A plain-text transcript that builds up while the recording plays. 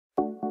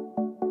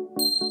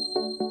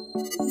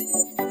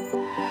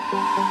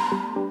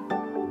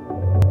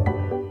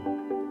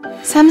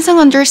Samsung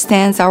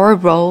understands our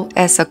role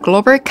as a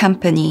global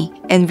company,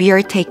 and we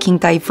are taking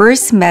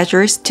diverse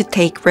measures to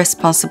take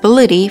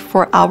responsibility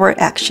for our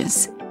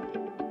actions.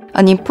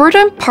 An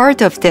important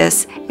part of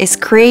this is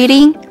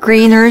creating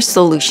greener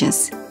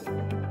solutions.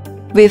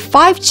 With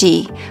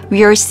 5G,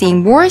 we are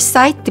seeing more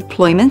site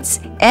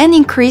deployments and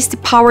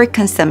increased power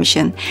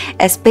consumption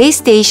as base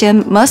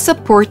stations must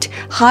support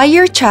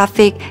higher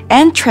traffic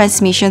and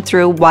transmission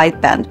through wide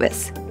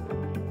bandwidth.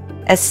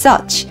 As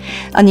such,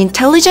 an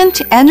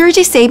intelligent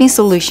energy-saving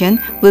solution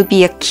will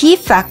be a key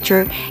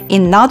factor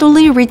in not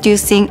only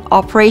reducing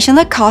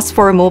operational costs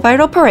for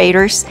mobile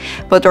operators,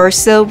 but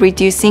also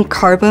reducing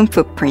carbon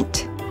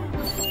footprint.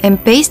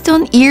 And based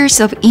on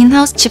years of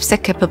in-house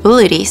chipset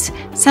capabilities,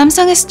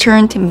 Samsung has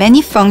turned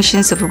many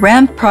functions of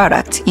vRAN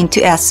products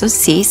into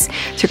SoCs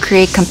to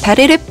create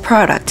competitive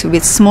products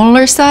with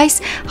smaller size,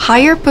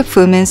 higher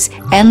performance,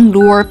 and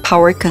lower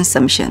power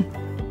consumption.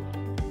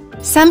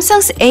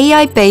 Samsung's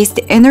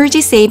AI-based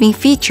energy-saving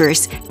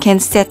features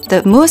can set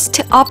the most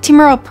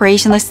optimal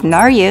operational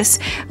scenarios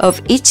of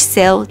each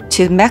cell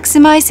to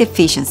maximize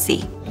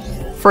efficiency.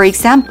 For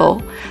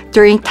example,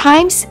 during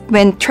times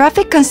when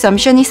traffic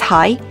consumption is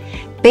high,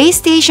 base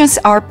stations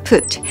are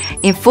put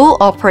in full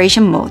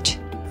operation mode.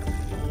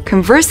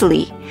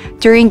 Conversely,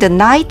 during the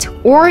night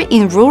or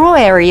in rural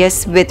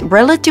areas with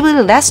relatively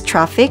less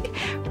traffic,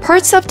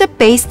 parts of the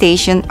base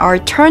station are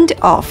turned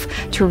off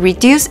to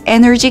reduce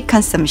energy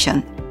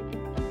consumption.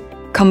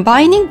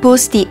 Combining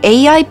both the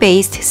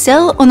AI-based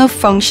cell-on-off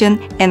function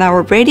and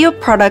our radio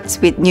products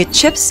with new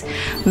chips,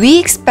 we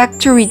expect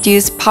to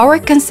reduce power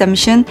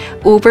consumption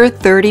over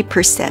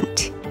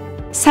 30%.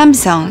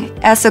 Samsung,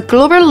 as a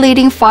global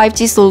leading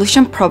 5G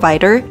solution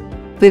provider,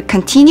 will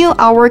continue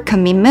our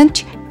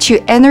commitment to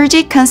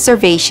energy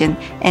conservation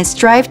and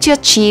strive to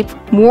achieve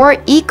more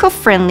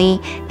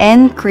eco-friendly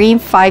and green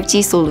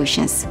 5G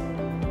solutions.